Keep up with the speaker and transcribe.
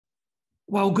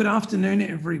Well, good afternoon,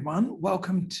 everyone.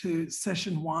 Welcome to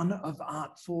session 1 of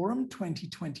Art Forum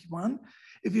 2021.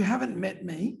 If you haven't met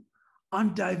me,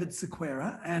 I'm David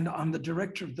Sequeira and I'm the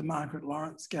director of the Margaret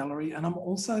Lawrence Gallery, and I'm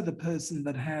also the person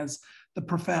that has the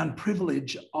profound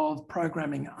privilege of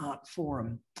programming Art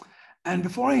Forum. And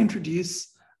before I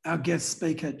introduce our guest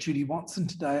speaker, Judy Watson,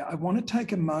 today, I want to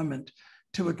take a moment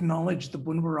to acknowledge the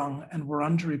Bunurong and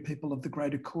Wurundjeri people of the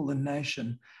Greater Kulin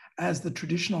Nation as the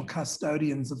traditional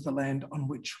custodians of the land on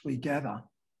which we gather.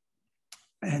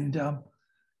 And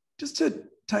just to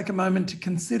take a moment to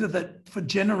consider that for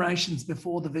generations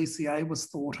before the VCA was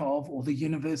thought of, or the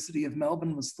University of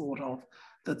Melbourne was thought of,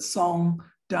 that song,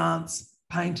 dance,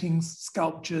 paintings,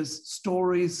 sculptures,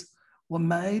 stories were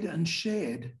made and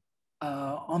shared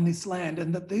on this land,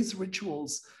 and that these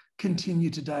rituals continue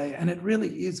today. And it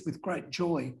really is with great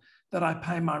joy that I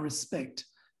pay my respect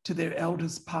to their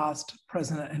elders past,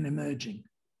 present and emerging.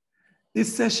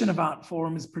 This session of Art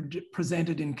Forum is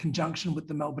presented in conjunction with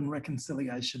the Melbourne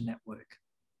Reconciliation Network.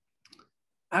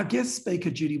 Our guest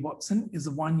speaker, Judy Watson, is a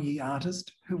Waanyi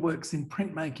artist who works in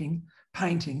printmaking,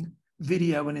 painting,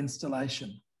 video and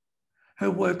installation. Her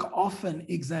work often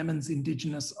examines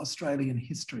Indigenous Australian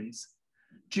histories.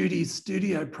 Judy's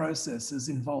studio processes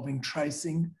involving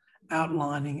tracing,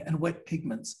 outlining and wet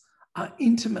pigments are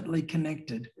intimately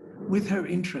connected with her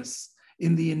interests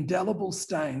in the indelible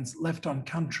stains left on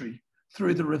country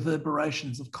through the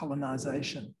reverberations of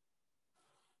colonisation.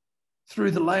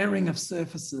 Through the layering of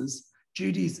surfaces,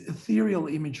 Judy's ethereal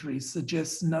imagery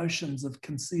suggests notions of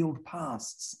concealed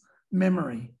pasts,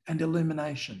 memory and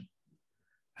illumination.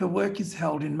 Her work is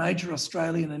held in major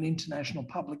Australian and international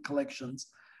public collections,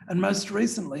 and most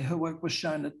recently her work was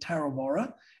shown at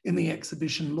Tarrawarra in the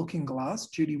exhibition Looking Glass,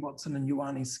 Judy Watson and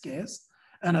Yhonnie Scarce,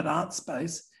 and at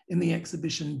Artspace in the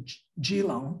exhibition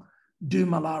djillong,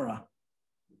 dumalara.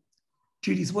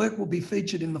 Judy's work will be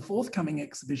featured in the forthcoming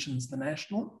exhibitions, The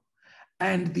National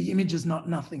and The Image is Not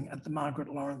Nothing at the Margaret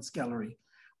Lawrence Gallery.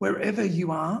 Wherever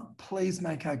you are, please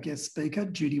make our guest speaker,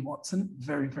 Judy Watson,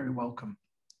 very, very welcome.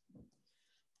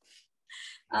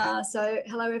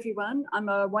 Hello everyone. I'm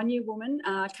a Waanyi woman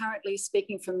currently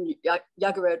speaking from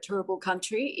Yagara Turrbal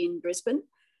country in Brisbane,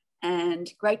 and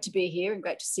great to be here and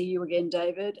great to see you again,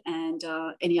 David, and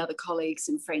any other colleagues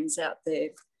and friends out there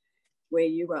where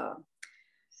you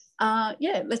are.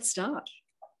 Yeah, let's start.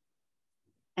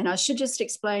 And I should just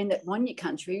explain that Waanyi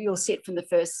country, you'll see it from the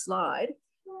first slide,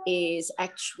 is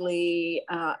actually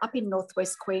up in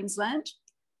northwest Queensland,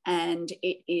 and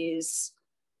it is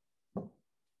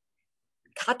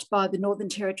cut by the Northern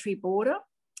Territory border.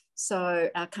 So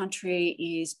our country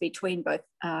is between both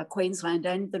Queensland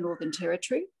and the Northern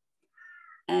Territory.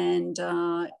 And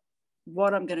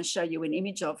what I'm going to show you an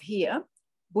image of here,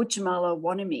 Budjamala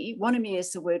Waanyi. Waanyi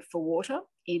is the word for water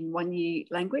in Waanyi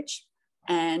language,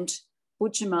 and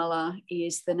Budjamala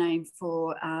is the name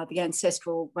for the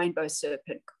ancestral rainbow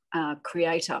serpent,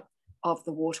 creator of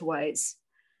the waterways,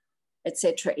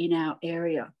 etc. in our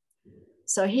area.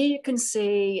 So here you can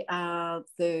see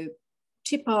the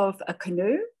tip of a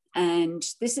canoe, and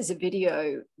this is a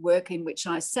video work in which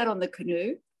I sat on the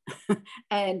canoe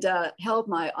and held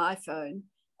my iPhone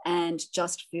and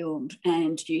just filmed,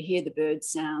 and you hear the bird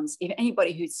sounds. If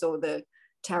anybody who saw the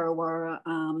Tarrawarra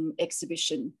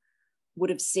exhibition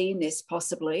would have seen this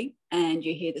possibly, and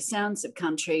you hear the sounds of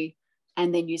country,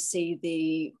 and then you see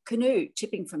the canoe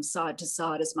tipping from side to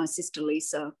side as my sister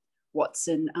Lisa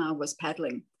Watson was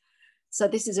paddling. So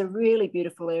this is a really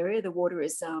beautiful area. The water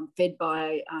is fed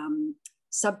by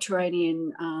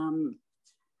subterranean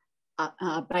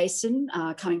basin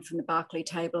coming from the Barkly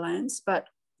Tablelands. But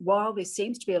while there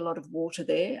seems to be a lot of water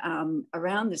there,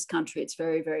 around this country, it's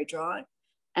very, very dry.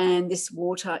 And this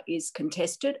water is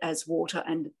contested, as water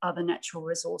and other natural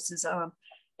resources are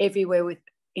everywhere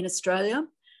in Australia.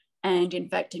 And in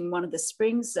fact, in one of the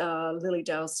springs,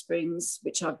 Lilydale Springs,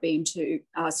 which I've been to,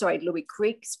 Louis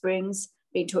Creek Springs,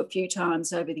 been to a few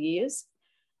times over the years.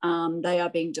 They are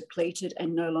being depleted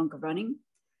and no longer running.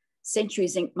 Century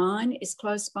Zinc Mine is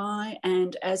close by,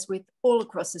 and as with all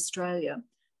across Australia,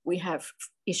 we have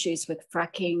issues with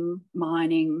fracking,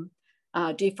 mining,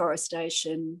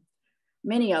 deforestation,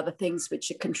 many other things which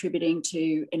are contributing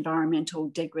to environmental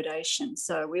degradation.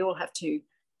 So we all have to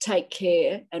take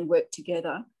care and work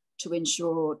together to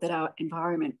ensure that our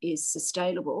environment is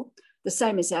sustainable, the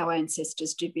same as our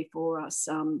ancestors did before us.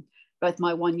 Both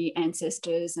my Waanyi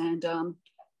ancestors and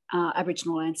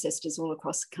Aboriginal ancestors all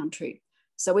across the country.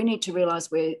 So we need to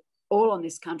realise we're all on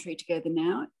this country together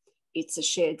now. It's a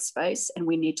shared space and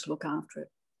we need to look after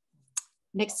it.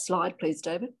 Next slide, please,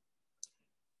 David.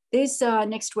 These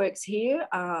next works here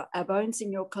are Our Bones in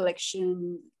Your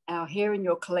Collection, Our Hair in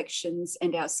Your Collections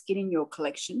and Our Skin in Your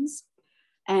Collections.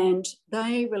 And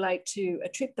they relate to a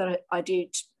trip that I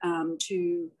did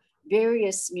to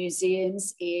various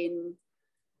museums in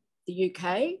the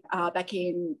UK back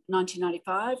in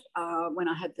 1995 when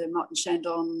I had the Martin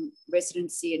Chandon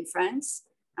residency in France.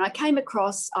 And I came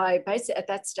across, basically at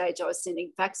that stage, I was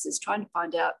sending faxes trying to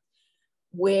find out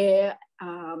where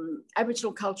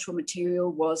Aboriginal cultural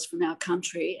material was from our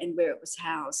country and where it was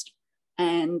housed.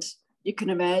 And you can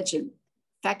imagine,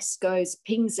 fax goes,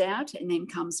 pings out and then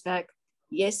comes back,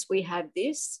 yes, we have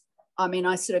this. I mean,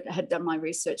 I sort of had done my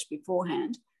research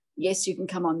beforehand. Yes, you can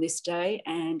come on this day.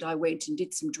 And I went and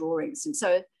did some drawings. And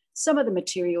so some of the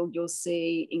material you'll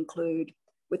see include,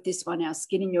 with this one, Our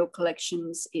Skin in Your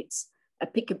Collections, it's a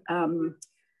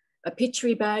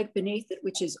pitchery bag beneath it,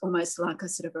 which is almost like a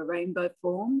sort of a rainbow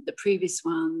form. The previous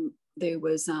one, there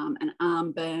was an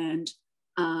armband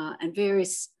and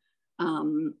various,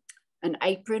 an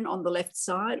apron on the left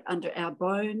side under our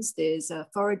bones. There's a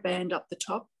forehead band up the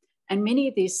top. And many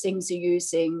of these things are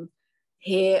using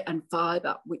hair and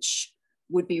fibre, which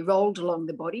would be rolled along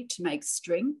the body to make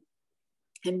string.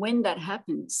 And when that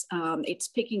happens, it's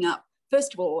picking up,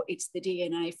 first of all, it's the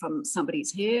DNA from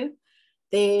somebody's hair.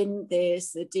 Then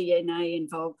there's the DNA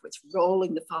involved with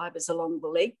rolling the fibres along the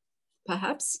leg,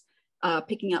 perhaps,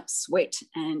 picking up sweat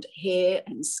and hair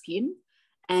and skin.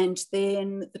 And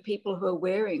then the people who are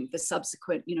wearing the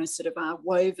subsequent, sort of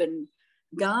woven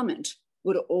garment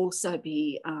would also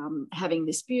be having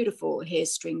this beautiful hair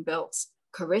string belts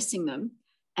caressing them.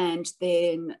 And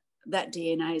then that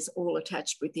DNA is all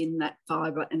attached within that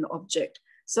fibre and object.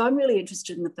 So I'm really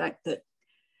interested in the fact that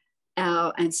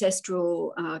our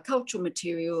ancestral cultural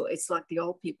material, it's like the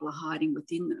old people are hiding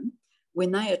within them.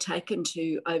 When they are taken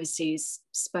to overseas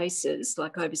spaces,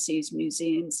 like overseas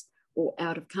museums or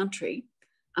out of country,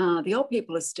 the old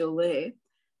people are still there.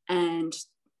 And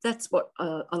that's what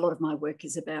a lot of my work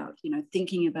is about,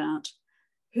 thinking about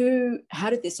how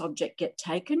did this object get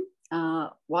taken?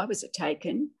 Why was it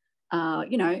taken?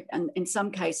 And in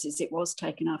some cases it was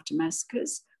taken after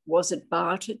massacres. Was it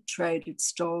bartered, traded,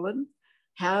 stolen?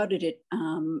 How did it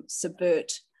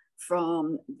subvert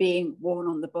from being worn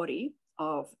on the body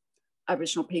of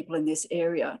Aboriginal people in this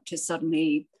area to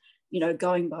suddenly,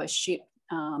 going by ship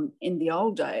in the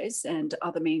old days and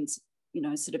other means,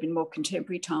 sort of in more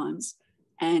contemporary times,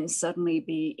 and suddenly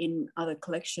be in other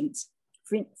collections.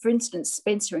 For instance,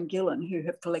 Spencer and Gillen, who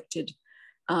have collected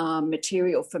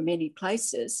material from many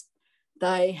places,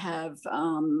 they have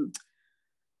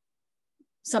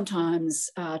sometimes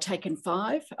taken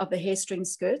 5 of the hairstring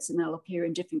skirts and they'll appear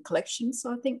in different collections.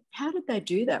 So I think, how did they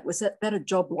do that? Was that a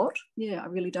job lot? Yeah, I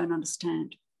really don't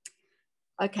understand.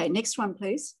 Okay, next one,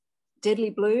 please.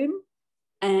 Deadly Bloom.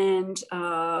 And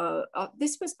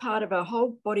this was part of a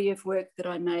whole body of work that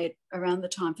I made around the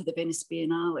time for the Venice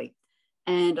Biennale.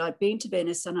 And I'd been to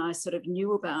Venice and I sort of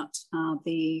knew about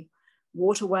the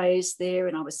waterways there,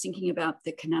 and I was thinking about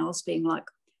the canals being like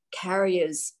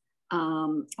carriers,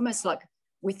 almost like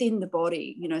within the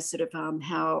body, sort of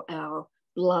how our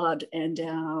blood and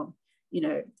our,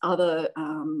 other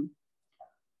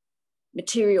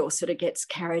material sort of gets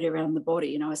carried around the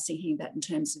body. And I was thinking that in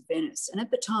terms of Venice. And at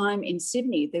the time in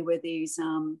Sydney, there were these,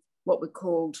 what were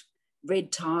called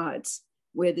red tides,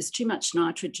 where there's too much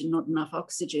nitrogen, not enough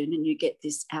oxygen, and you get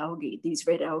this algae, these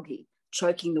red algae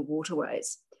choking the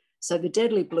waterways. So the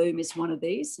Deadly Bloom is one of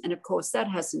these. And of course, that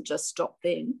hasn't just stopped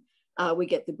then. We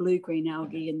get the blue-green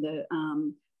algae and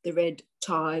the red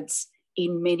tides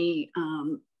in many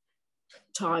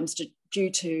times due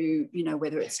to,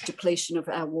 whether it's depletion of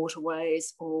our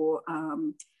waterways or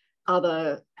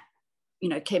other,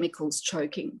 chemicals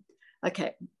choking.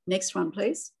 Okay, next one,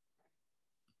 please.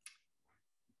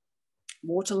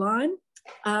 Waterline.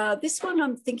 This one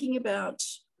I'm thinking about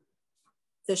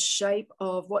the shape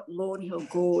of what Lawn Hill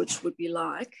Gorge would be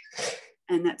like,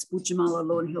 and that's Budjamala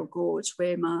Lawn Hill Gorge,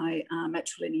 where my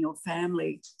matrilineal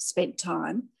family spent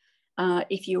time.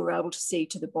 If you were able to see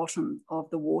to the bottom of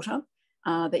the water,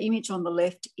 the image on the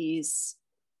left is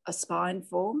a spine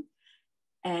form,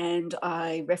 and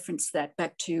I referenced that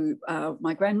back to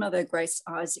my grandmother, Grace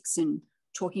Isaacson,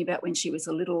 talking about when she was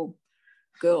a little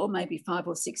girl, maybe 5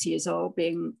 or 6 years old,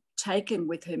 being taken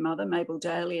with her mother, Mabel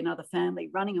Daly, and other family,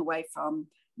 running away from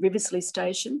Riversley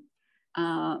Station.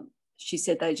 She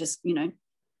said they just,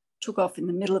 took off in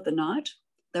the middle of the night.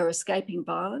 They were escaping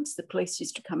violence. The police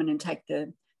used to come in and take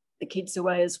the kids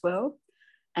away as well.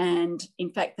 And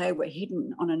in fact, they were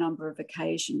hidden on a number of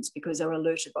occasions because they were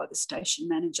alerted by the station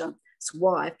manager's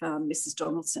wife, Mrs.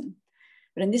 Donaldson.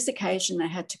 But on this occasion, they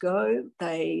had to go.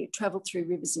 They travelled through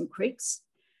rivers and creeks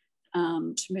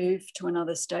to move to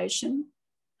another station.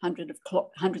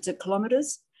 hundreds of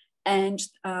kilometres. And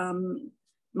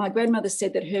my grandmother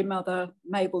said that her mother,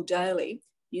 Mabel Daly,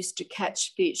 used to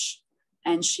catch fish,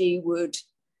 and she would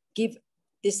give,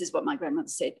 this is what my grandmother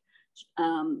said,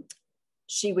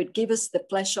 she would give us the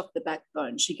flesh off the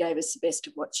backbone. She gave us the best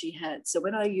of what she had. So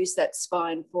when I use that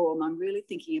spine form, I'm really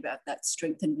thinking about that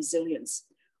strength and resilience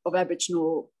of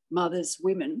Aboriginal mothers,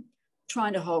 women,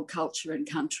 trying to hold culture and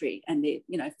country and their,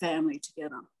 you know, family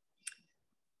together.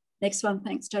 Next one,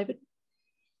 thanks, David.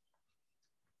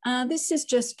 This is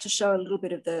just to show a little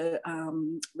bit of the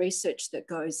research that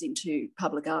goes into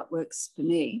public artworks for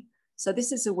me. So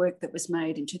this is a work that was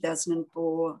made in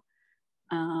 2004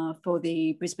 for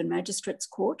the Brisbane Magistrates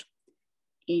Court.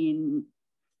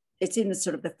 It's in the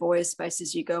sort of the foyer space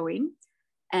as you go in.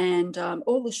 And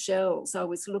all the shells, I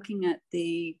was looking at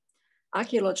the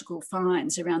archaeological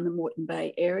finds around the Moreton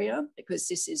Bay area, because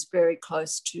this is very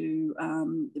close to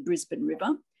the Brisbane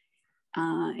River.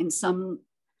 In some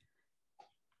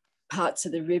parts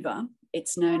of the river,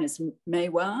 it's known as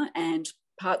Mewa, and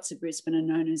parts of Brisbane are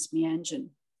known as Meanjin.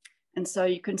 And so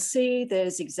you can see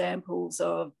there's examples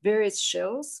of various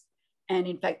shells, and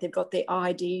in fact, they've got their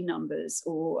ID numbers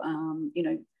or, you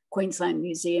know, Queensland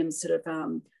Museum sort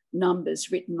of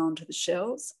numbers written onto the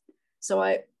shells. So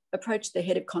I approached the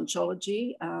head of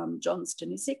conchology, John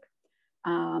Stanisic,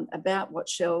 about what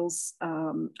shells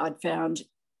I'd found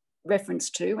reference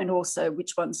to, and also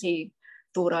which ones he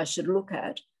thought I should look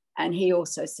at. And he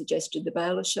also suggested the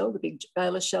Baylor shell, the big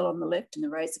Baylor shell on the left, and the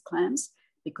razor clams,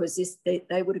 because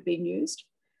they would have been used.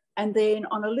 And then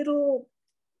on a little,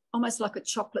 almost like a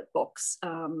chocolate box,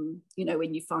 you know,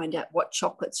 when you find out what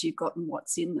chocolates you've got and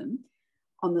what's in them,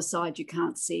 on the side you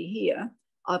can't see here,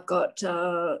 I've got,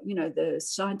 you know, the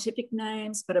scientific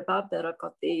names, but above that I've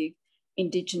got the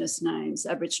Indigenous names,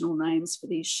 Aboriginal names for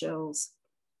these shells.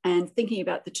 And thinking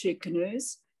about the two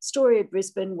canoes, story of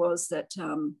Brisbane was that,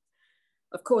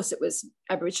 of course, it was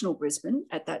Aboriginal Brisbane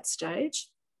at that stage.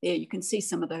 There you can see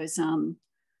some of those,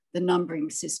 the numbering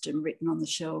system written on the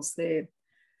shells there.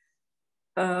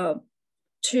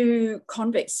 Two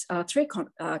convicts, three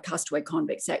castaway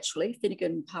convicts actually,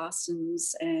 Finnegan,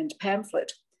 Parsons and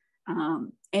Pamphlet,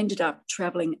 ended up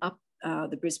travelling up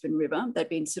the Brisbane River. They'd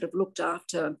been sort of looked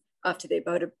after their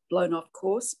boat had blown off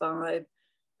course by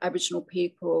Aboriginal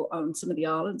people on some of the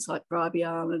islands like Bribie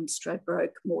Island,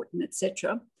 Stradbroke, Moreton,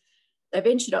 etc. They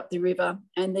ventured up the river,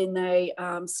 and then they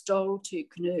stole two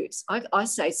canoes. I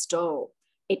say stole.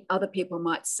 Other people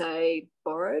might say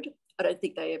borrowed. I don't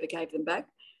think they ever gave them back.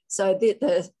 So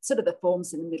the sort of the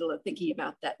forms in the middle are thinking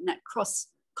about that, and that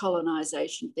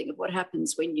cross-colonisation thing of what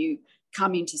happens when you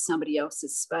come into somebody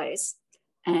else's space.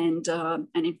 And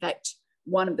in fact,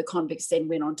 one of the convicts then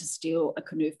went on to steal a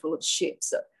canoe full of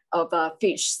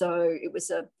fish. So it was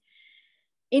an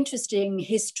interesting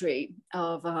history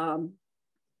of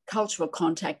cultural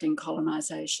contact and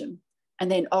colonisation. And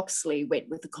then Oxley went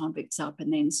with the convicts up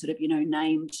and then sort of, you know,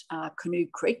 named Canoe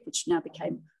Creek, which now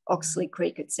became Oxley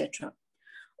Creek, etc.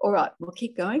 All right, we'll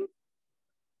keep going.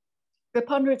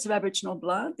 Preponderance of Aboriginal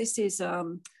Blood. This is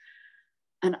an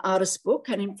artist book.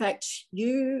 And in fact,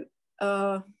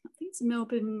 I think it's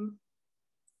Melbourne,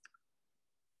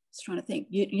 just trying to think,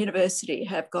 University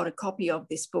have got a copy of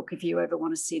this book if you ever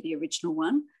want to see the original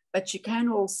one. But you can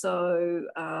also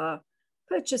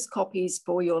purchase copies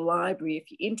for your library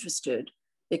if you're interested,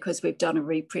 because we've done a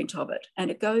reprint of it. And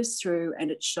it goes through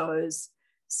and it shows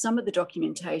some of the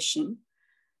documentation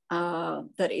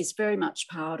that is very much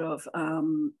part of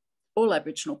all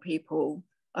Aboriginal people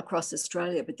across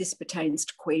Australia, but this pertains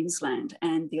to Queensland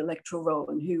and the electoral roll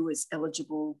and who was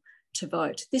eligible to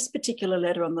vote. This particular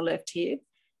letter on the left here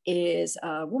is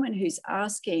a woman who's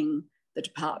asking the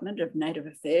Department of Native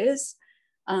Affairs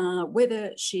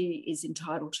whether she is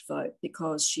entitled to vote,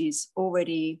 because she's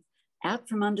already out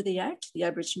from under the Act, the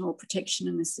Aboriginal Protection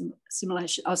and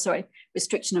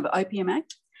Restriction of Opium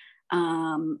Act.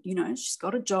 You know, she's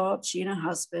got a job, she and her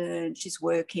husband, she's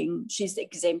working, she's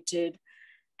exempted.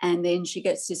 And then she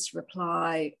gets this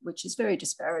reply, which is very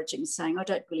disparaging, saying, I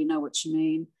don't really know what you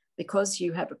mean, because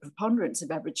you have a preponderance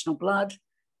of Aboriginal blood,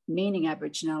 meaning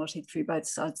Aboriginality through both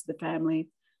sides of the family,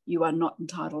 you are not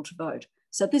entitled to vote.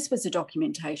 So this was a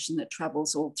documentation that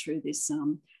travels all through this,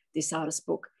 this artist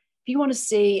book. If you want to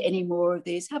see any more of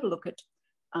these, have a look at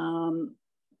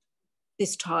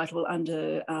this title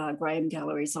under Graham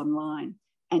Galleries online,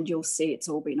 and you'll see it's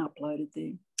all been uploaded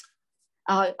there.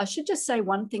 I should just say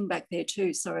one thing back there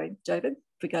too. Sorry, David,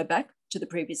 if we go back to the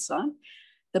previous slide.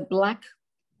 The black,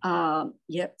 the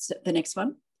next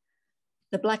one.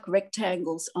 The black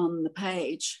rectangles on the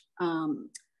page.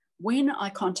 When I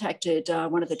contacted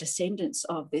one of the descendants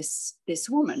of this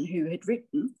woman who had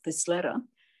written this letter,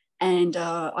 And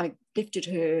I gifted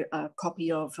her a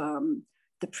copy of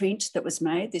the print that was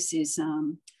made. This is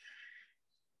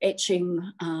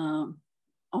etching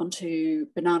onto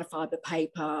banana fibre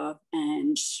paper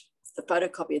and the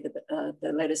photocopy of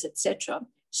the letters, etc.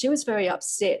 She was very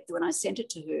upset when I sent it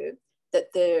to her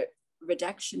that the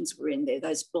redactions were in there,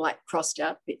 those black crossed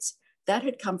out bits. That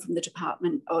had come from the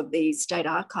Department of the State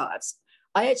Archives.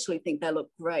 I actually think they look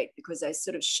great because they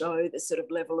sort of show the sort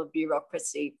of level of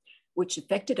bureaucracy which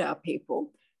affected our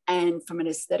people. And from an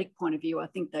aesthetic point of view, I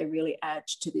think they really add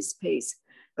to this piece.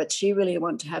 But she really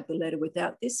wanted to have the letter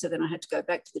without this. So then I had to go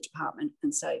back to the department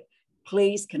and say,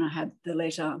 please, can I have the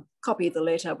letter, copy of the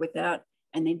letter without,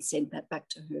 and then send that back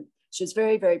to her. She was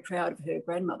very, very proud of her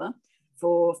grandmother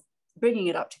for bringing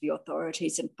it up to the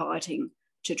authorities and fighting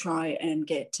to try and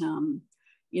get,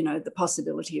 you know, the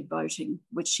possibility of voting,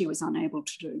 which she was unable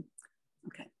to do.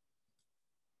 Okay.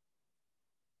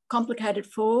 Complicated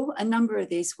Fall, a number of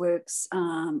these works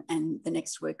and the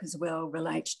next work as well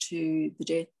relate to the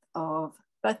death of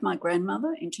both my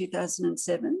grandmother in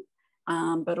 2007,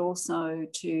 but also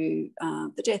to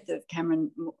the death of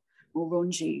Cameron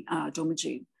Mulrunji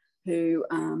Dumaji, who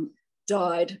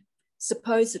died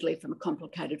supposedly from a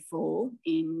complicated fall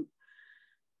in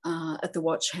at the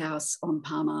Watch House on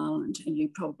Palm Island. And you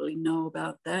probably know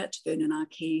about that. Vernon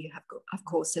Archie, of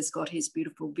course, has got his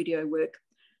beautiful video work,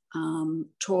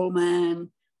 Tall Man.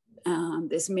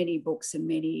 There's many books and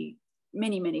many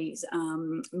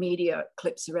media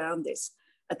clips around this.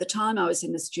 At the time I was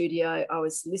in the studio, I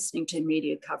was listening to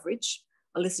media coverage.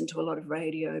 I listened to a lot of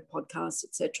radio, podcasts,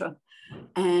 etc.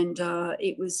 And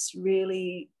it was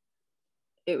really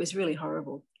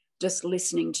horrible, just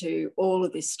listening to all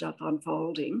of this stuff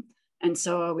unfolding. And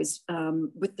so I was,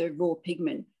 with the raw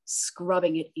pigment,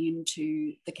 scrubbing it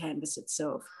into the canvas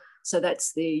itself. So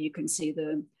that's there, you can see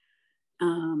the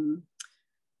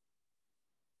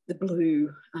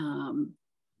blue,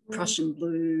 Prussian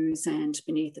blues, and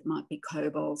beneath it might be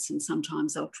cobalts and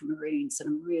sometimes ultramarines, and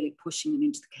I'm really pushing them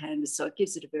into the canvas. So it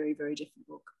gives it a very, very different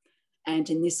look. And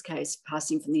in this case,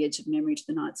 passing from the edge of memory to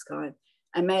the night sky,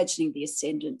 imagining the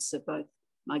ascendance of both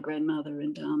my grandmother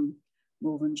and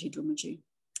Mulrunji Dumaji.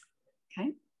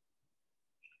 Okay.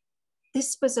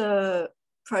 This was a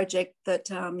project that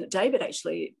David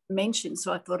actually mentioned,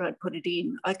 so I thought I'd put it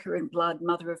in. Ochre and Blood,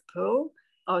 Mother of Pearl.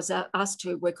 I was asked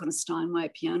to work on a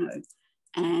Steinway piano,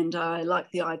 and I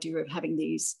liked the idea of having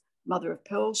these mother of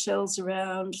pearl shells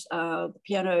around. The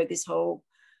piano, this whole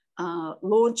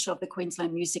launch of the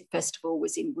Queensland Music Festival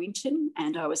was in Winton,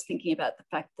 and I was thinking about the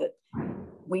fact that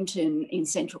Winton in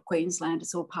central Queensland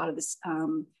is all part of this,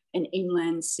 an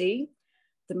inland sea.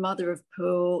 The mother of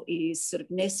pearl is sort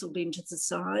of nestled into the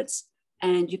sides,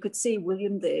 and you could see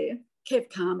William there. Kev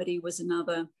Carmody was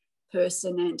another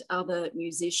person, and other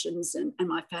musicians and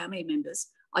my family members.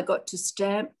 I got to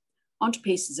stamp onto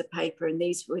pieces of paper, and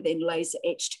these were then laser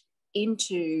etched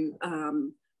into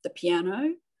the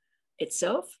piano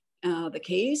itself, the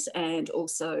keys, and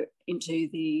also into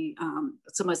the,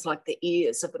 it's almost like the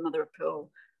ears of the mother of pearl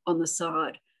on the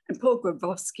side. And Paul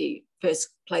Grabowski first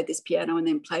played this piano and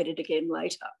then played it again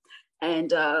later.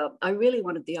 And I really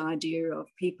wanted the idea of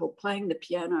people playing the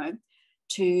piano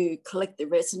to collect the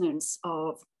resonance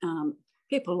of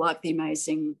people like the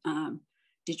amazing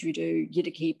didgeridoo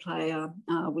Yidaki player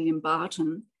William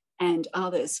Barton and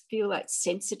others, feel that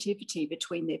sensitivity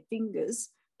between their fingers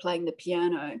playing the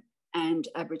piano and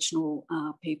Aboriginal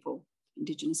people,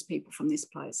 Indigenous people from this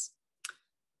place.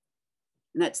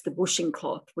 And that's the bushing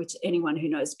cloth, which anyone who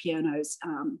knows pianos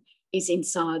is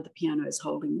inside the pianos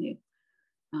holding their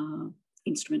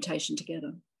instrumentation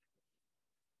together.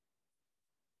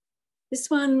 This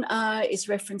one is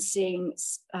referencing,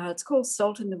 it's called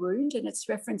Salt in the Wound, and it's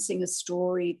referencing a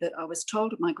story that I was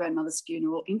told at my grandmother's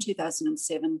funeral in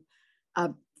 2007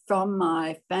 from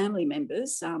my family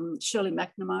members. Shirley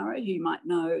McNamara, who you might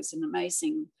know, is an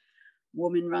amazing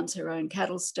woman, runs her own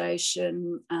cattle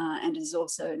station and is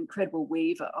also an incredible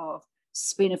weaver of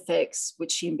spin effects,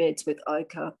 which she embeds with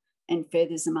ochre and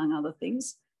feathers, among other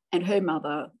things, and her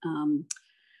mother,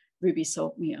 Ruby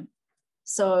Saltmere.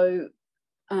 So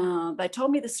they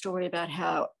told me the story about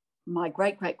how my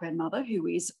great-great-grandmother, who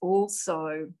is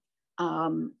also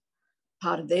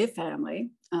part of their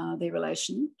family, their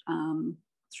relation,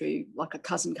 through like a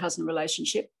cousin-cousin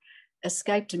relationship,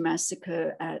 escaped a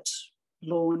massacre at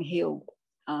Lawn Hill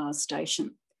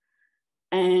station.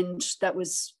 And that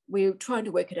was, we were trying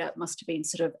to work it out, must have been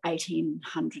sort of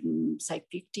 1800 and say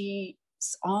 50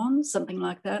 on, something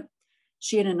like that.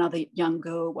 She and another young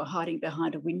girl were hiding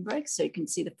behind a windbreak, so you can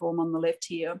see the form on the left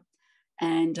here.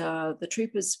 And the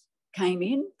troopers came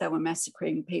in, they were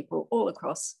massacring people all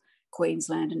across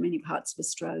Queensland and many parts of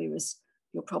Australia, as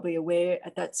you're probably aware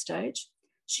at that stage.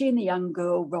 She and the young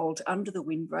girl rolled under the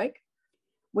windbreak,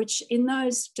 which in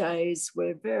those days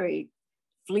were very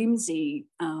flimsy,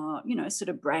 sort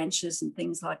of branches and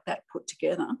things like that put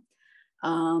together.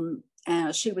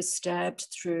 She was stabbed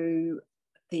through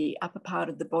the upper part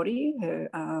of the body, her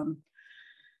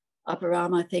upper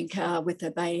arm, I think, with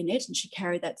a bayonet, and she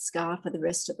carried that scar for the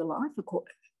rest of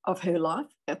her life,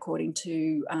 according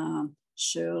to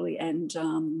Shirley and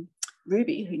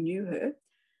Ruby, who knew her.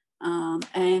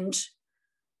 And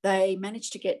they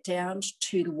managed to get down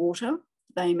to the water.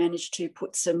 They managed to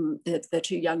put the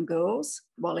two young girls,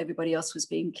 while everybody else was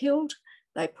being killed,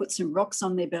 they put some rocks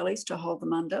on their bellies to hold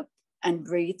them under and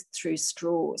breathed through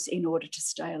straws in order to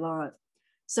stay alive.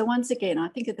 So once again, I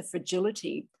think of the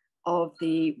fragility of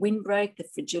the windbreak, the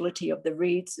fragility of the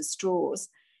reeds, the straws,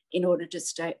 in order to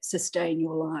sustain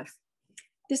your life.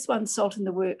 This one, salt in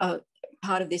the wound,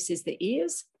 part of this is the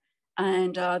ears.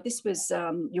 And this was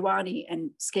Yhonnie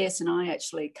and Scarce and I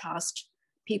actually cast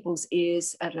people's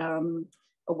ears at a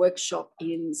workshop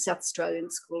in South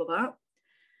Australian School of Art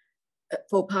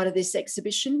for part of this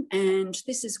exhibition. And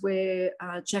this is where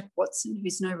Jack Watson,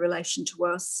 who's no relation to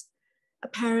us,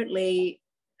 apparently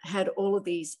had all of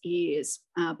these ears,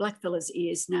 blackfellas'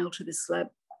 ears, nailed to the slab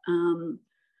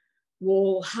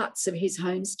wall huts of his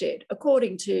homestead,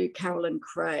 according to Carolyn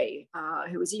Cray,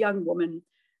 who was a young woman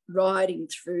riding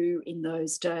through in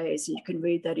those days. And you can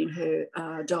read that in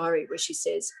her diary, where she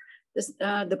says,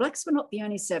 the blacks were not the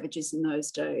only savages in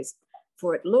those days.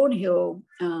 For at Lawn Hill,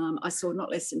 I saw not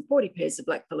less than 40 pairs of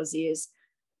blackfellas' ears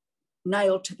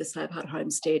nailed to the slab hut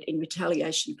homestead in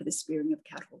retaliation for the spearing of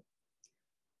cattle.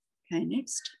 Okay,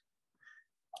 next.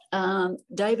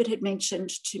 David had mentioned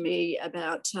to me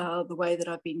about the way that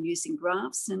I've been using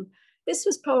graphs, and this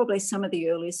was probably some of the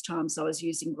earliest times I was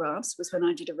using graphs, was when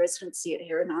I did a residency at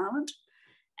Heron Island.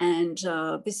 And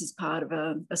this is part of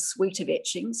a suite of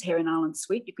etchings, Heron Island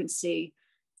suite. You can see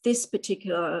this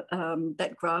particular,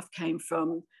 that graph came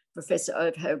from Professor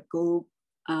Ovhav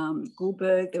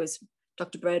Goulberg. There was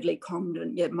Dr. Bradley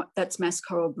Congdon. Yeah, that's mass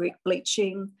coral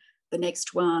bleaching. The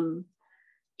next one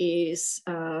is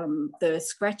the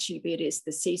scratchy bit is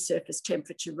the sea surface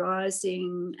temperature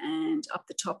rising, and up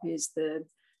the top is the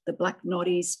black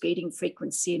noddies, feeding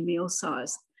frequency and meal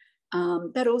size.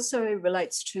 That also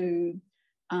relates to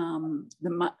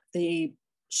the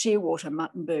shearwater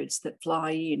mutton birds that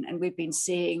fly in, and we've been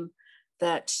seeing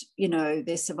that, you know,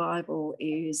 their survival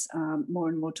is more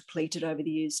and more depleted over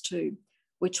the years too,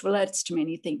 which relates to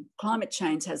many things. Climate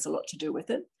change has a lot to do with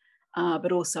it,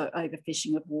 but also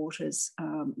overfishing of waters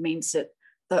means that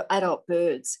the adult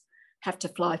birds have to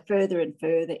fly further and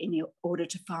further in order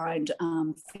to find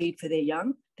feed for their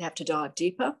young. They have to dive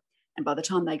deeper, and by the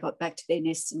time they got back to their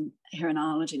nests in Heron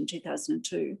Island in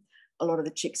 2002, a lot of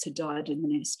the chicks had died in the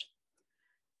nest.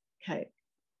 Okay.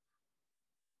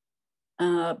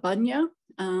 Bunya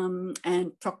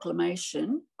and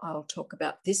Proclamation, I'll talk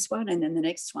about this one, and then the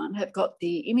next one, have got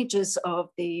the images of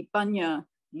the bunya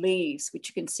leaves, which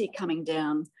you can see coming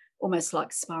down almost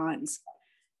like spines.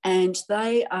 And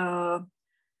they are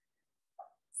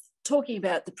talking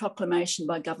about the proclamation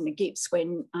by Governor Gibbs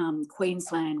when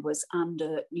Queensland was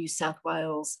under New South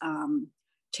Wales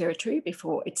territory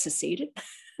before it seceded.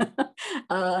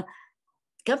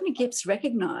 Governor Gibbs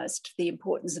recognised the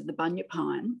importance of the bunya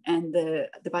pine and the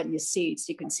bunya seeds,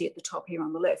 you can see at the top here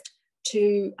on the left,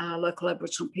 to local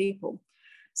Aboriginal people.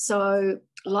 So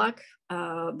like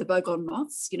the bogong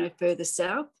moths, you know, further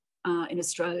south in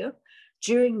Australia,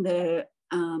 during the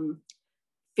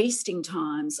feasting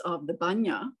times of the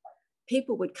bunya,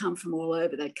 people would come from all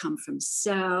over. They'd come from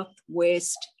south,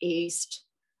 west, east,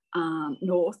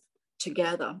 north to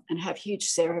gather and have huge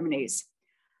ceremonies.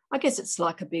 I guess it's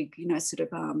like a big, you know, sort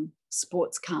of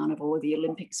sports carnival or the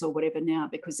Olympics or whatever now,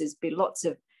 because there's been lots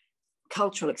of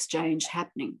cultural exchange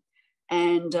happening.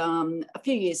 And a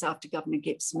few years after Governor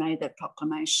Gibbs made that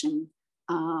proclamation,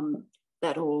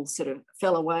 that all sort of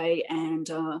fell away, and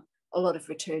a lot of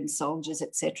returned soldiers,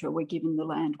 etc., were given the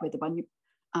land where the bunya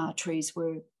trees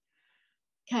were.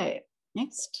 Okay,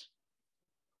 next.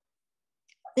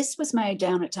 This was made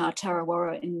down at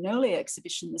Tarrawarra in an earlier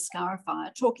exhibition, the Scarce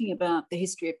Fire, talking about the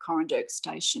history of Corranderk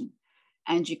Station.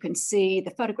 And you can see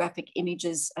the photographic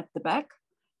images at the back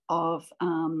of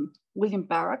William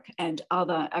Barrack and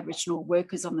other Aboriginal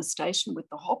workers on the station with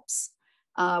the hops,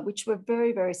 which were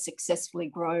very, very successfully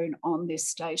grown on this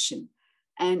station.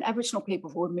 And Aboriginal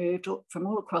people were moved from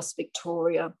all across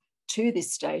Victoria to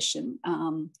this station,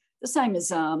 the same as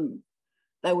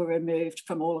they were removed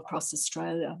from all across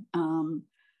Australia.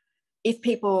 if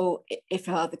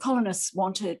the colonists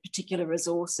wanted particular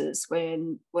resources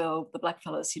when, well, the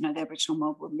blackfellas, you know, the Aboriginal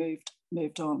mob were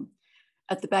moved on.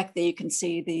 At the back there, you can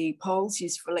see the poles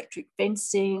used for electric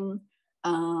fencing,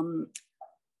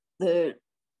 the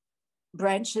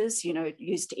branches, you know,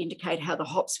 used to indicate how the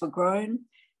hops were grown,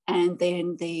 and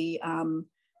then the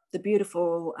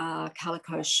beautiful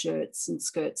calico shirts and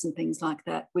skirts and things like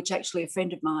that, which actually a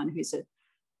friend of mine who's a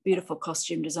beautiful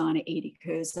costume designer, Edie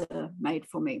Kurzer, made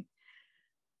for me.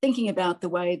 Thinking about the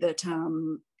way that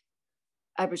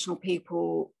Aboriginal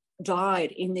people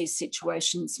died in these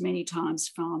situations, many times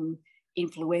from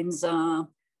influenza,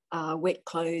 wet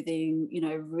clothing, you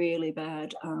know, really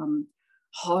bad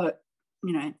hot,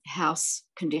 you know, house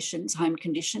conditions, home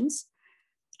conditions.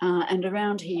 And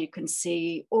around here you can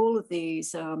see all of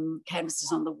these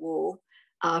canvases on the wall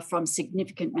are from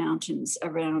significant mountains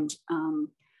around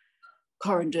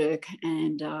Corranderk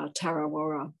and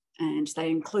Tarrawarra. And they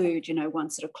include, you know,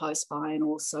 ones that are close by, and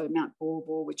also Mount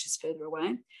Borbor, which is further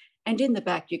away. And in the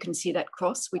back, you can see that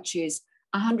cross, which is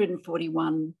a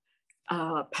 141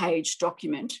 page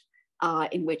document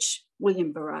in which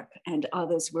William Barak and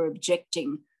others were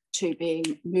objecting to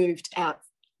being moved out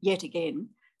yet again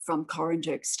from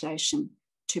Corranderk Station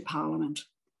to Parliament.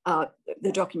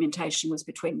 The documentation was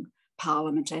between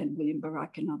Parliament and William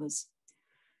Barak and others.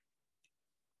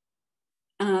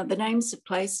 The names of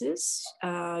places,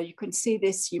 you can see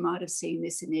this, you might have seen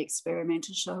this in the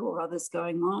experimental show or others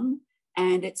going on,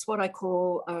 and it's what I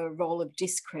call a roll of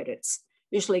disc credits.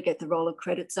 Usually get the roll of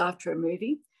credits after a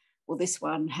movie. Well, this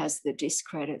one has the disc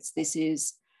credits. This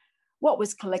is what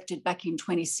was collected back in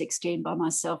 2016 by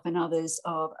myself and others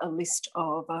of a list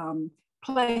of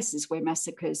places where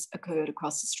massacres occurred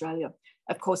across Australia.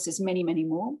 Of course, there's many, many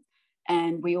more.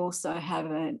 And we also have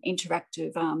an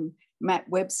interactive map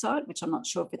website, which I'm not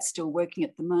sure if it's still working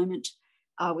at the moment,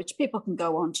 which people can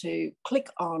go on to, click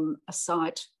on a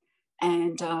site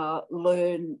and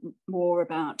learn more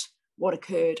about what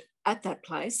occurred at that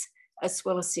place, as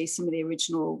well as see some of the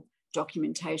original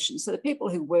documentation. So the people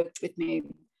who worked with me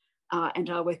and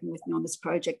are working with me on this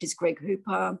project is Greg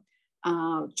Hooper,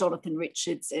 Jonathan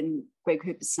Richards, and Greg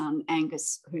Hooper's son,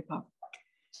 Angus Hooper.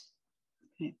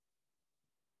 Okay.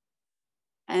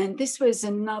 And this was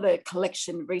another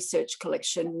collection, research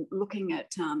collection, looking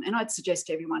at, and I'd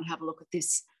suggest everyone have a look at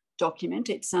this document.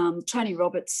 It's Tony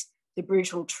Roberts' The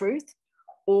Brutal Truth,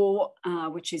 or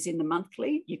which is in the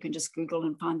monthly. You can just Google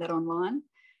and find that online.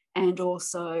 And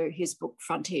also his book,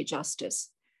 Frontier Justice.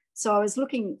 So I was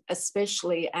looking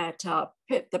especially at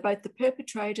both the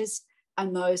perpetrators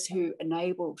and those who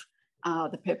enabled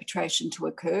the perpetration to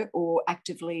occur or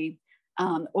actively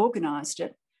organised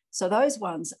it. So those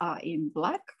ones are in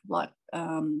black, like,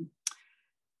 who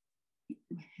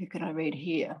can I read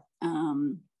here?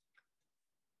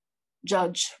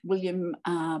 Judge William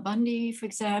Bundy, for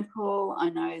example. I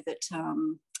know that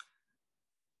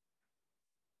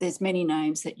there's many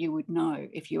names that you would know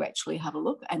if you actually have a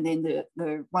look, and then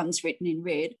the ones written in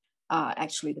red are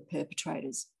actually the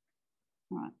perpetrators.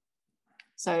 Right.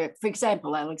 So, for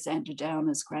example, Alexander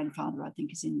Downer's grandfather, I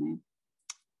think, is in there.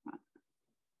 Right.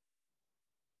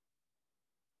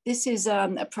 This is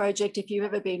a project, if you've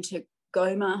ever been to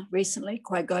Goma recently,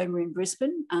 Quagoma in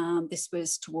Brisbane, this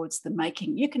was towards the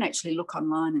making. You can actually look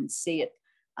online and see it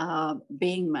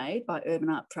being made by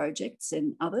Urban Art Projects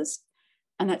and others.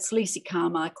 And that's Lisa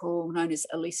Carmichael, known as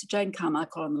Elisa Jane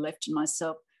Carmichael on the left, and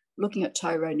myself, looking at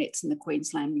toro nets in the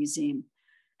Queensland Museum.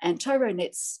 And toro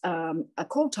nets are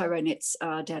called toro nets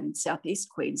down in southeast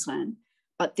Queensland,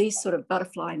 but these sort of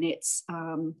butterfly nets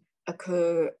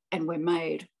occur and were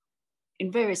made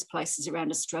in various places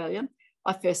around Australia.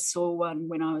 I first saw one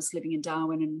when I was living in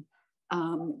Darwin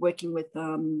and working with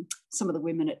some of the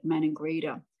women at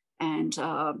Maningrida, and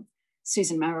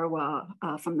Susan Marawa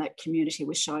from that community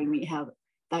was showing me how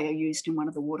they are used in one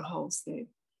of the waterholes there.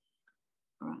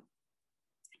 All right.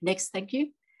 Next, thank you.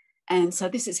 And so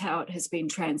this is how it has been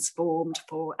transformed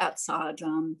for outside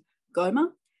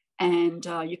Goma. And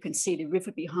you can see the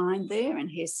river behind there, and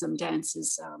here's some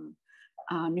dancers,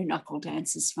 new knuckle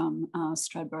dancers from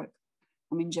Stradbroke,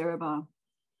 from Injerrabah.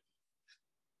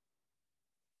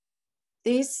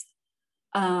 These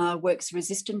works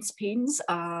resistance pins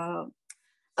are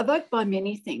evoked by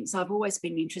many things. I've always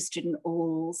been interested in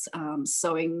awls,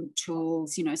 sewing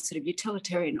tools, you know, sort of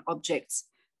utilitarian objects,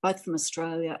 both from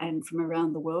Australia and from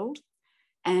around the world.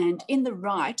 And in the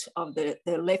right of the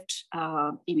left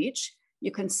image,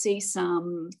 you can see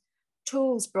some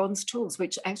tools, bronze tools,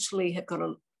 which actually have got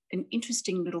an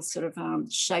interesting little sort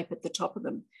of shape at the top of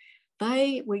them.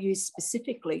 They were used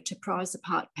specifically to prise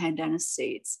apart pandanus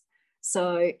seeds.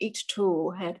 So each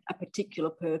tool had a particular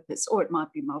purpose, or it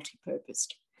might be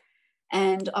multi-purposed.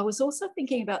 And I was also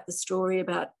thinking about the story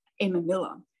about Emma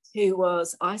Miller, who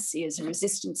was, I see, as a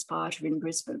resistance fighter in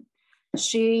Brisbane.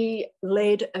 She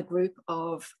led a group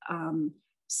of the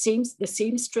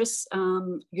Seamstress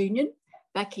Union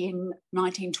back in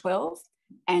 1912,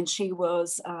 and she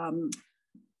was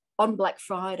on Black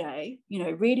Friday,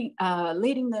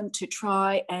 leading them to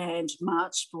try and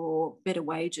march for better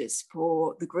wages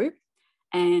for the group.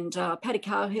 And Paddy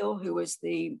Carhill, who was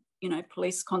the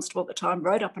police constable at the time,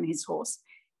 rode up on his horse.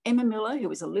 Emma Miller, who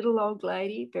was a little old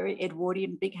lady, very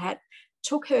Edwardian, big hat,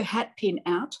 took her hat pin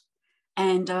out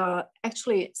and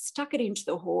actually stuck it into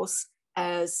the horse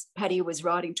as Paddy was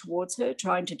riding towards her,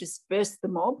 trying to disperse the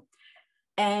mob.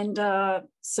 And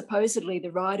supposedly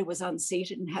the rider was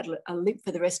unseated and had a limp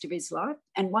for the rest of his life.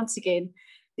 And once again,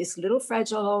 this little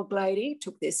fragile old lady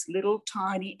took this little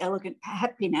tiny elegant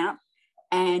hat pin out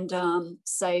and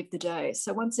saved the day.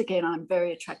 So once again, I'm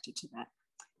very attracted to that.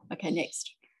 Okay,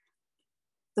 next.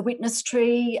 The witness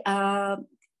tree.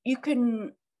 You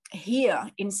can hear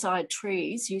inside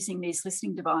trees using these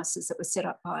listening devices that were set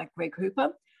up by Greg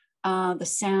Hooper, the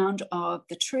sound of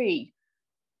the tree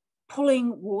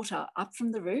pulling water up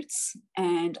from the roots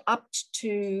and up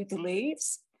to the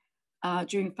leaves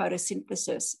during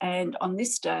photosynthesis. And on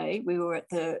this day, we were at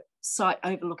the site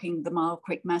overlooking the Mile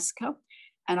Creek Massacre,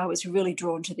 and I was really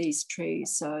drawn to these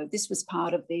trees. So this was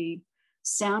part of the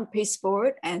sound piece for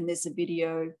it, and there's a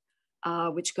video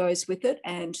which goes with it.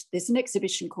 And there's an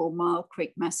exhibition called Mile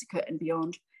Creek Massacre and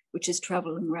Beyond, which is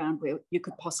travelling around where you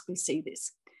could possibly see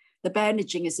this. The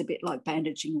bandaging is a bit like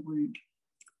bandaging a wound.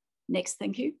 Next,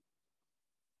 thank you.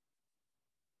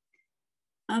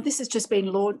 This has just been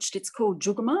launched. It's called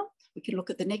Jugama. We can look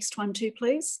at the next one too,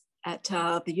 please, at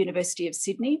the University of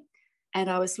Sydney. And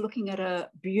I was looking at a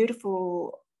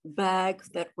beautiful bag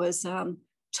that was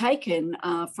taken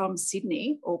from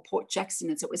Sydney, or Port Jackson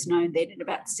as it was known then, in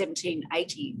about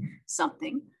 1780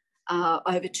 something,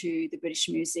 over to the British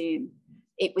Museum.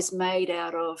 It was made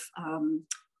out of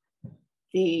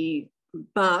the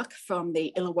bark from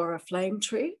the Illawarra flame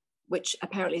tree, which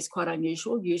apparently is quite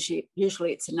unusual.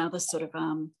 Usually it's another sort of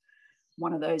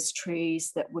one of those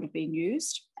trees that would have been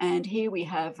used. And here we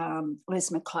have Les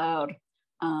McLeod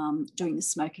doing the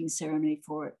smoking ceremony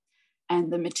for it.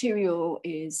 And the material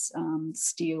is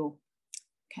steel.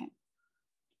 Okay.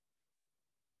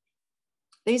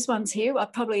 These ones here, I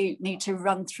probably need to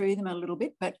run through them a little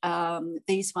bit, but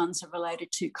these ones are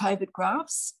related to COVID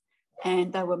graphs.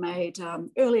 And they were made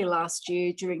earlier last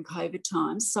year during COVID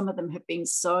times. Some of them have been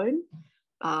sewn.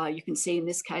 You can see in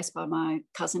this case by my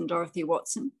cousin, Judy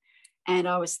Watson. And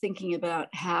I was thinking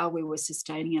about how we were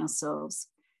sustaining ourselves,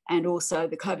 and also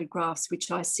the COVID graphs,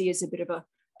 which I see as a bit of a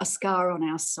scar on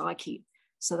our psyche.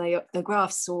 So the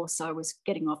graph source, I was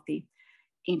getting off the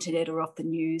internet or off the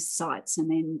news sites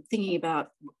and then thinking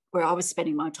about where I was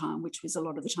spending my time, which was a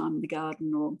lot of the time in the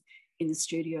garden or in the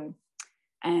studio.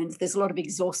 And there's a lot of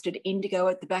exhausted indigo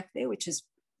at the back there, which is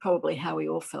probably how we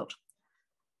all felt.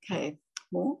 Okay,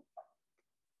 more.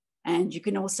 And you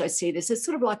can also see this is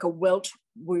sort of like a welt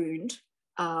wound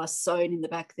sewn in the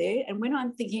back there. And when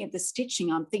I'm thinking of the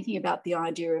stitching, I'm thinking about the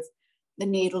idea of the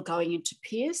needle going into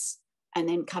pierce and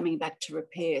then coming back to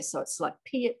repair. So it's like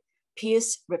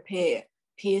pierce, repair,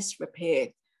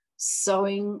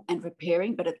 sewing and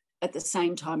repairing, but at the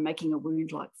same time making a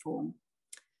wound-like form.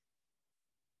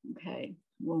 Okay,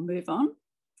 we'll move on.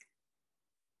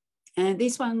 And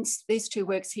these two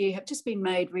works here have just been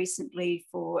made recently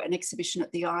for an exhibition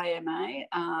at the IMA.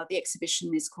 The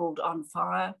exhibition is called On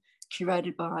Fire,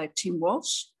 curated by Tim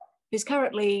Walsh, who's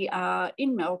currently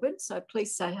in Melbourne. So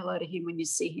please say hello to him when you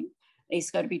see him.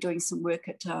 He's going to be doing some work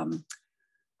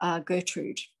at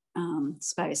Gertrude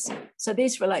Space. So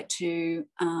these relate to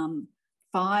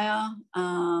fire,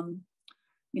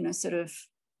 sort of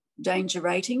danger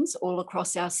ratings all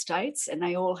across our states, and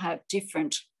they all have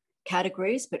different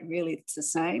categories, but really it's the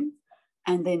same.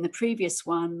 And then the previous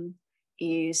one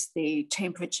is the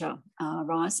temperature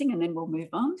rising, and then we'll move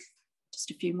on. Just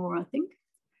a few more, I think.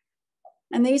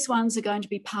 And these ones are going to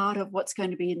be part of what's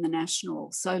going to be in the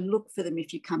National. So look for them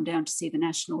if you come down to see the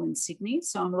National in Sydney.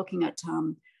 So I'm looking at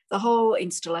the whole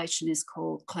installation is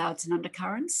called Clouds and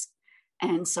Undercurrents.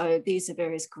 And so these are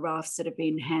various graphs that have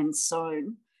been hand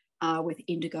sewn with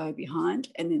indigo behind.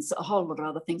 And there's a whole lot of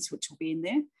other things which will be in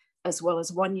there, as well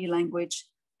as Waanyi language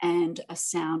and a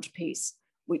sound piece,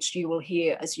 which you will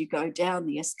hear as you go down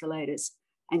the escalators.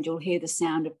 And you'll hear the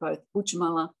sound of both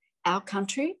Budjamala, our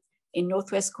country in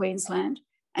northwest Queensland,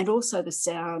 and also the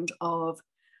sound of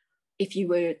if you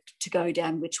were to go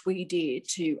down, which we did,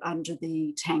 to under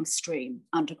the tank stream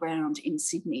underground in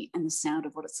Sydney, and the sound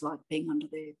of what it's like being under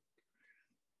there.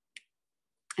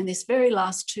 And this very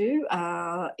last two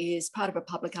is part of a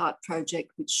public art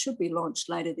project which should be launched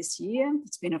later this year.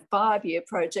 It's been a 5-year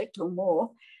project or more,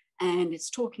 and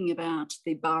it's talking about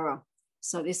the Burra.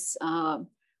 So this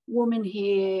woman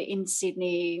here in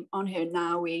Sydney on her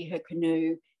ngawi, her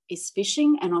canoe, is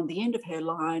fishing, and on the end of her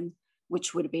line,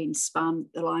 which would have been spun,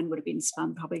 the line would have been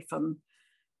spun probably from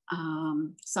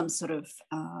some sort of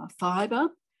fibre.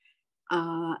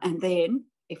 And then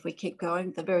if we keep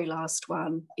going, the very last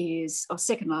one is, or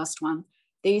second last one,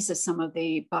 these are some of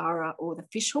the Burra or the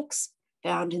fish hooks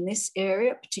found in this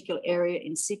area, particular area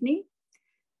in Sydney.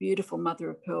 Beautiful mother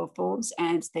of pearl forms.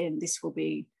 And then this will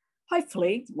be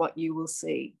hopefully what you will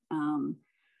see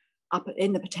up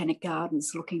in the Botanic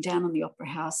Gardens, looking down on the Opera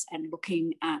House and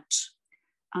looking at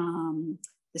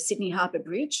the Sydney Harbour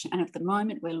Bridge. And at the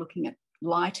moment we're looking at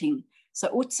lighting. So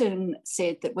Utzon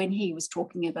said that when he was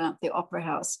talking about the Opera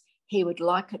House, he would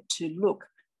like it to look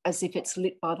as if it's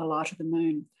lit by the light of the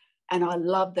moon. And I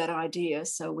love that idea.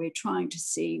 So we're trying to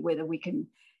see whether we can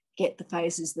get the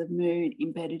phases of the moon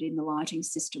embedded in the lighting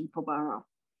system for Burra.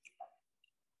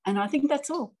 And I think that's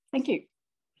all. Thank you.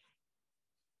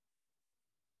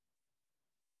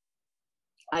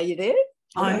 Are you there?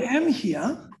 I am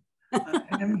here. I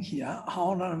am here.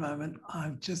 Hold on a moment.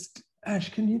 I've just, Ash,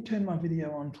 can you turn my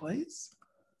video on, please?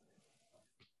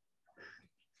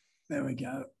 There we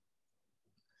go.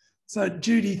 So,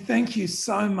 Judy, thank you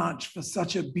so much for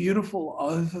such a beautiful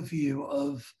overview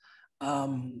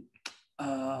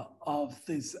of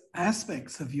these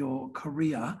aspects of your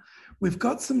career. We've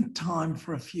got some time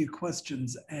for a few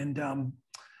questions, and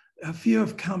a few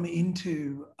have come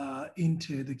into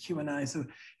the Q&A. So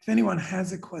if anyone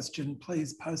has a question,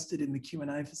 please post it in the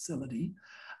Q&A facility.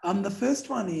 The first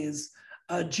one is,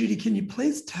 Judy, can you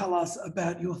please tell us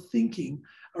about your thinking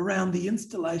around the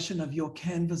installation of your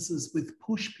canvases with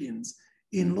push pins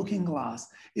in Looking Glass?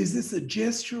 Is this a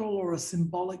gestural or a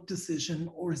symbolic decision,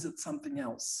 or is it something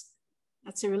else?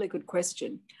 That's a really good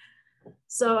question.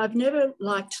 So I've never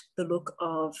liked the look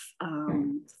of,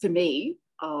 for me,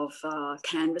 of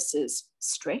canvases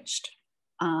stretched.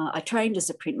 I trained as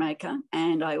a printmaker,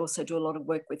 and I also do a lot of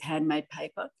work with handmade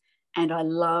paper. And I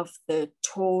love the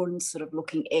torn sort of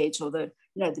looking edge, or the,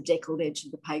 you know, the deckled edge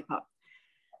of the paper.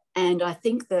 And I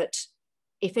think that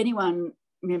if anyone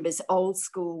remembers old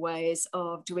school ways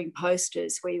of doing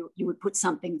posters, where you would put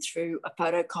something through a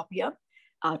photocopier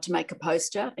to make a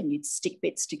poster, and you'd stick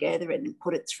bits together and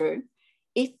put it through.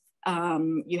 If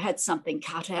you had something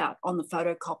cut out on the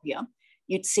photocopier,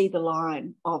 you'd see the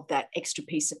line of that extra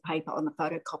piece of paper on the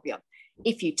photocopier.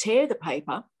 If you tear the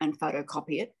paper and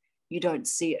photocopy it, you don't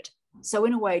see it. So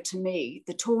in a way, to me,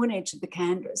 the torn edge of the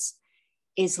canvas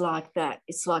is like that.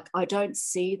 It's like I don't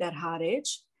see that hard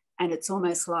edge, and it's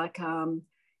almost like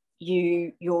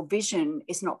your vision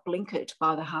is not blinkered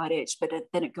by the hard edge, but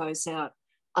then it goes out.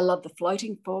 I love the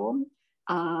floating form.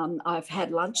 I've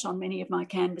had lunch on many of my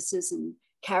canvases and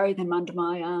carry them under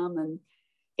my arm, and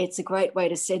it's a great way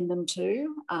to send them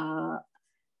to.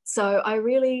 So I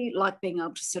really like being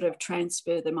able to sort of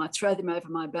transfer them. I throw them over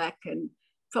my back and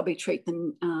probably treat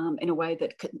them in a way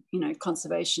that, you know,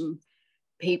 conservation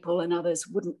people and others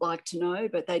wouldn't like to know,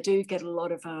 but they do get a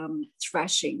lot of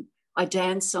thrashing. I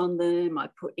dance on them, I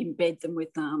embed them with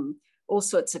all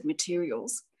sorts of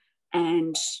materials,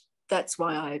 and that's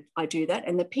why I do that.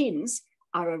 And the pins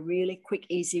are a really quick,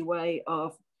 easy way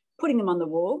of putting them on the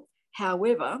wall.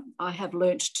 However, I have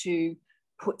learnt to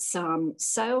put some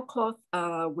sailcloth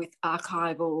with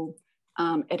archival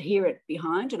adherent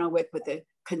behind, and I work with a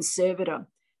conservator,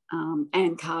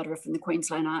 Anne Carter from the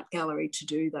Queensland Art Gallery, to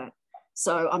do that.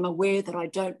 So I'm aware that I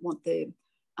don't want the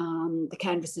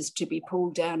canvases to be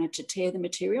pulled down and to tear the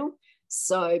material.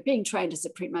 So being trained as a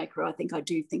printmaker, I think I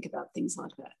do think about things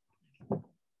like that.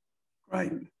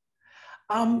 Great.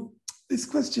 This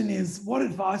question is, what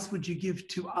advice would you give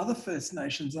to other First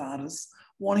Nations artists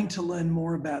wanting to learn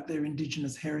more about their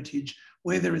Indigenous heritage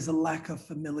where there is a lack of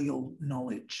familial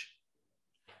knowledge?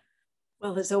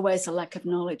 Well, there's always a lack of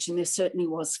knowledge, and there certainly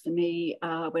was for me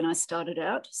when I started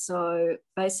out. So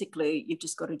basically, you've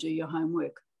just got to do your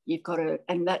homework. You've got to,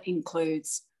 and that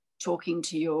includes talking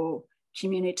to your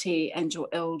community and your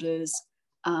elders,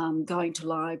 going to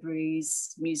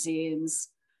libraries, museums,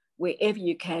 wherever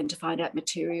you can to find out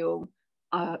material.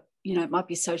 You know, it might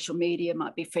be social media, it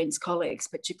might be friends, colleagues,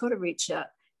 but you've got to reach out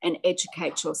and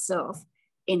educate yourself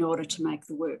in order to make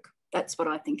the work. That's what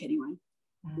I think anyway.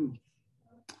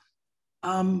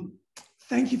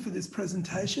 Thank you for this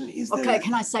presentation. Okay,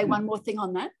 can I say one more thing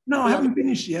on that? No, I haven't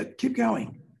finished yet. Keep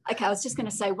going. Okay, I was just going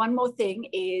to say one more thing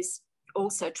is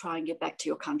also try and get back to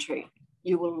your country.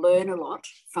 You will learn a lot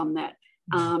from that.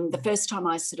 The first time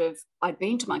I'd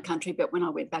been to my country, but when I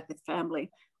went back with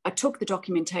family, I took the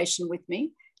documentation with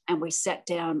me and we sat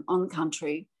down on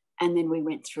country and then we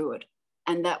went through it.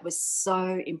 And that was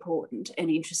so important and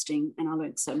interesting, and I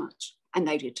learned so much, and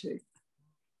they did too.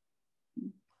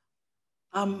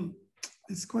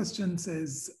 This question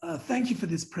says, thank you for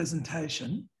this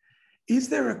presentation. Is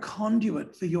there a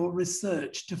conduit for your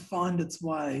research to find its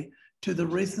way to the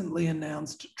recently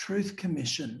announced Truth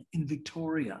Commission in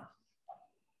Victoria?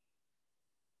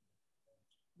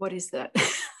 What is that?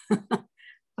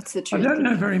 What's the truth? I don't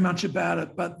know very much about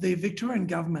it, but the Victorian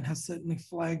government has certainly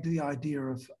flagged the idea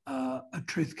of a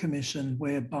Truth Commission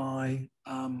whereby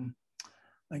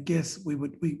I guess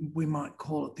we might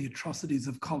call it the atrocities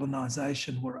of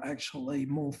colonisation were actually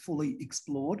more fully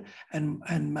explored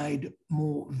and made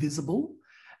more visible.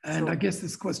 And Sure. I guess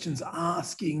this question's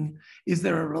asking, is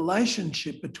there a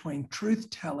relationship between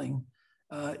truth-telling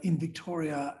in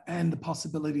Victoria and the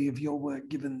possibility of your work,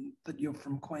 given that you're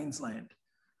from Queensland?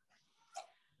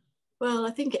 Well,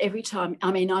 I think every time,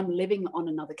 I mean, I'm living on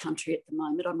another country at the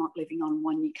moment. I'm not living on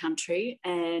Waanyi country,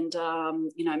 and,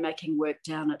 you know, making work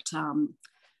down at,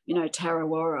 you know,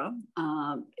 Tarrawarra.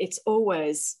 It's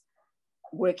always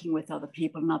working with other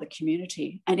people in other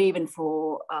community. And even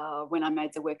for when I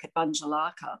made the work at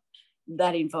Bunjalaka,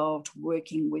 that involved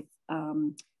working with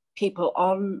people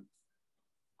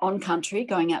on country,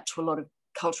 going out to a lot of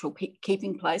cultural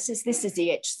keeping places. This is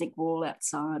the etched zinc wall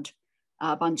outside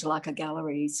Bunjalaka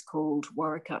Galleries called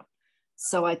Warwicker.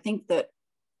 So I think that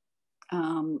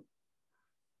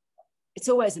it's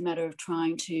always a matter of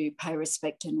trying to pay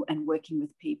respect and working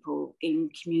with people in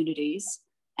communities.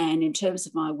 And in terms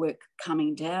of my work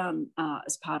coming down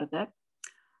as part of that,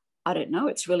 I don't know.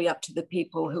 It's really up to the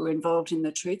people who are involved in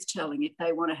the truth telling. If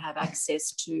they want to have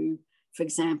access to, for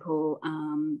example,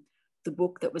 the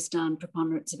book that was done,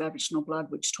 Preponderance of Aboriginal Blood,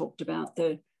 which talked about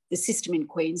the system in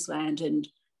Queensland and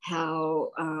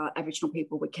how Aboriginal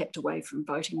people were kept away from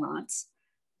voting rights.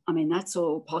 I mean, that's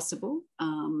all possible.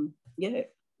 Yeah,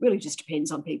 it really just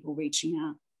depends on people reaching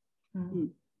out.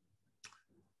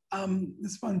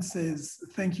 This one says,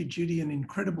 thank you, Judy, an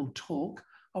incredible talk.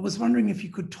 I was wondering if you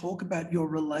could talk about your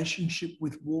relationship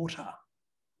with water.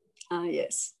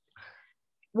 Yes.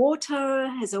 Water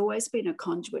has always been a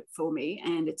conduit for me,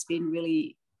 and it's been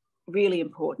really, really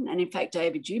important. And in fact,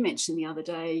 David, you mentioned the other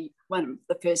day, one of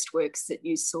the first works that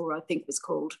you saw, I think, was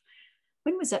called,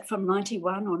 when was that, from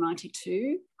 91 or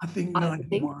 92? I think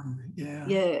 91, yeah.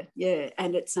 Yeah, yeah.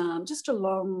 And it's just a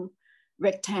long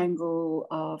rectangle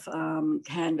of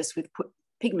canvas with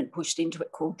pigment pushed into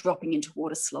it called Dropping into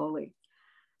Water Slowly.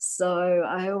 So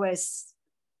I always,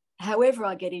 however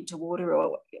I get into water,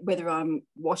 or whether I'm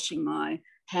washing my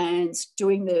hands,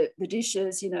 doing the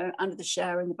dishes, you know, under the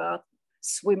shower, in the bath,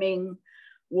 swimming,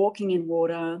 walking in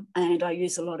water, and I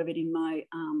use a lot of it in my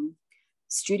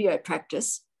studio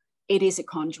practice, it is a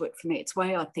conduit for me. It's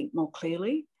why I think more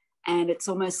clearly. And it's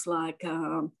almost like,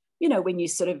 you know, when you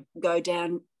sort of go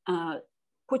down,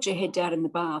 put your head down in the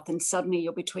bath and suddenly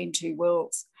you're between two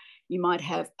worlds. You might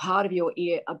have part of your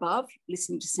ear above,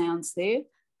 listening to sounds there,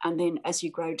 and then as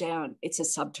you grow down, it's a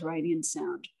subterranean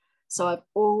sound. So I've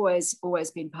always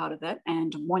been part of that.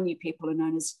 And Waanyi people are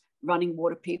known as running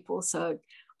water people. So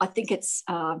I think it's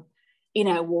in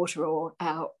our water, or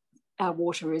our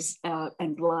water is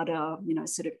and blood are, you know,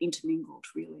 sort of intermingled,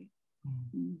 really.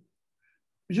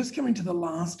 We're just coming to the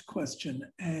last question,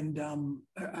 and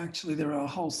actually there are a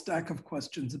whole stack of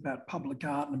questions about public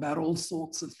art and about all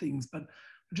sorts of things, but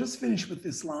I'll just finish with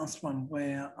this last one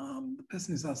where the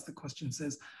person who's asked the question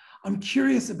says, I'm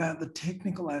curious about the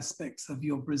technical aspects of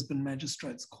your Brisbane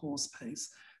Magistrates course piece.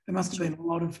 There must have been a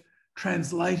lot of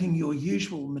translating your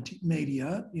usual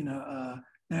media, you know,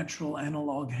 natural,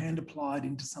 analogue, hand applied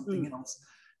into something else,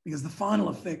 because the final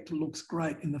effect looks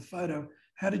great in the photo.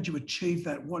 How did you achieve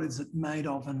that? What is it made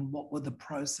of, and what were the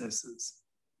processes?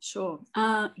 Sure.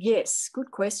 Yes,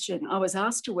 good question. I was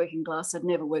asked to work in glass. I'd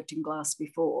never worked in glass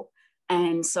before.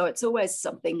 And so it's always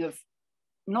something of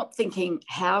not thinking,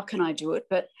 how can I do it,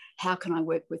 but how can I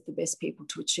work with the best people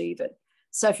to achieve it?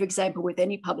 So, for example, with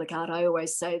any public art, I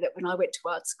always say that when I went to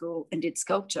art school and did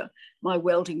sculpture, my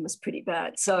welding was pretty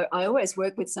bad. So I always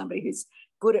work with somebody who's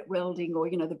good at welding, or,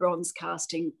 you know, the bronze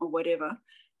casting or whatever.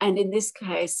 And in this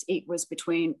case, it was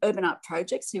between Urban Art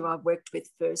Projects, who I worked with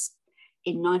first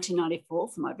in 1994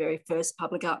 for my very first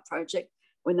public art project,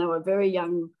 when they were very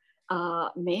young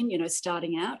men, you know,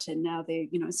 starting out, and now they're,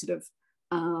 you know, sort of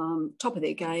top of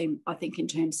their game, I think, in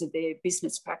terms of their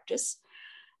business practice.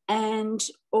 and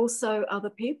also other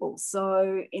people.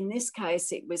 So in this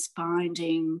case, it was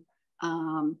finding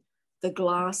the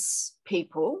glass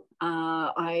people.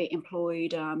 I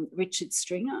employed Richard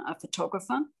Stringer, a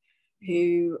photographer,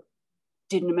 who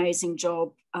did an amazing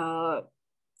job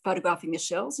photographing the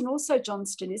shells, and also John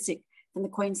Stanisic from the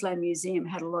Queensland Museum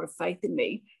had a lot of faith in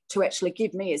me to actually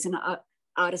give me, as an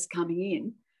artist coming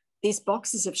in, these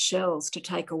boxes of shells to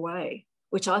take away,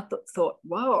 which I thought,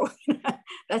 whoa,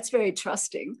 that's very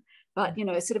trusting. But, you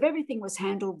know, sort of everything was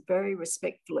handled very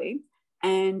respectfully.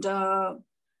 And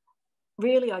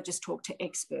really, I just talked to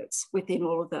experts within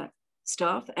all of that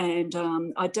stuff. And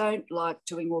I don't like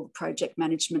doing all the project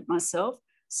management myself,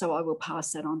 so I will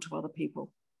pass that on to other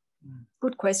people.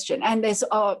 Good question. And there's,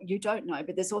 you don't know,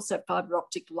 but there's also fibre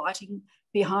optic lighting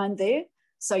behind there.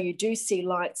 So you do see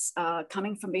lights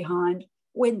coming from behind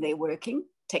when they're working,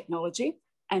 technology,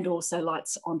 and also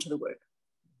lights onto the work.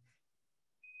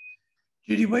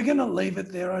 Judy, we're going to leave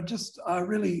it there. I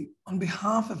really, on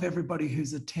behalf of everybody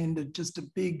who's attended, just a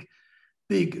big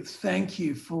thank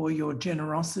you for your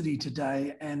generosity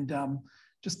today, and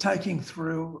just taking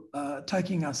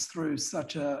us through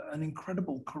such an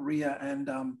incredible career. And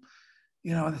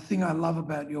you know, the thing I love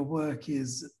about your work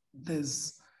is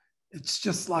it's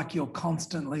just like you're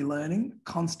constantly learning,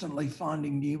 constantly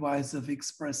finding new ways of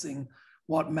expressing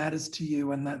what matters to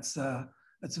you, and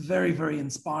it's very, very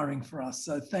inspiring for us.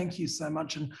 So thank you so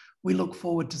much, and we look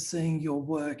forward to seeing your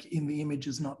work in The Image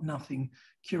Is Not Nothing,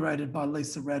 curated by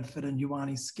Lisa Radford and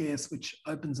Yhonnie Scarce, which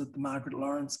opens at the Margaret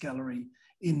Lawrence Gallery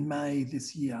in May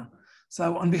this year.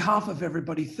 So on behalf of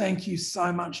everybody, thank you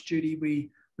so much, Judy.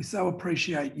 We so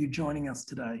appreciate you joining us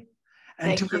today.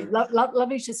 And thank you.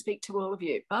 Lovely to speak to all of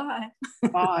you. Bye.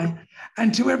 Bye.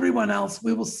 And to everyone else,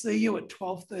 we will see you at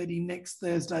 12:30 next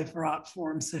Thursday for Art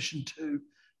Forum Session 2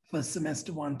 for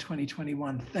Semester 1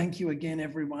 2021. Thank you again,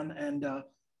 everyone, and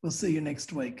we'll see you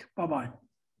next week. Bye-bye.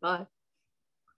 Bye.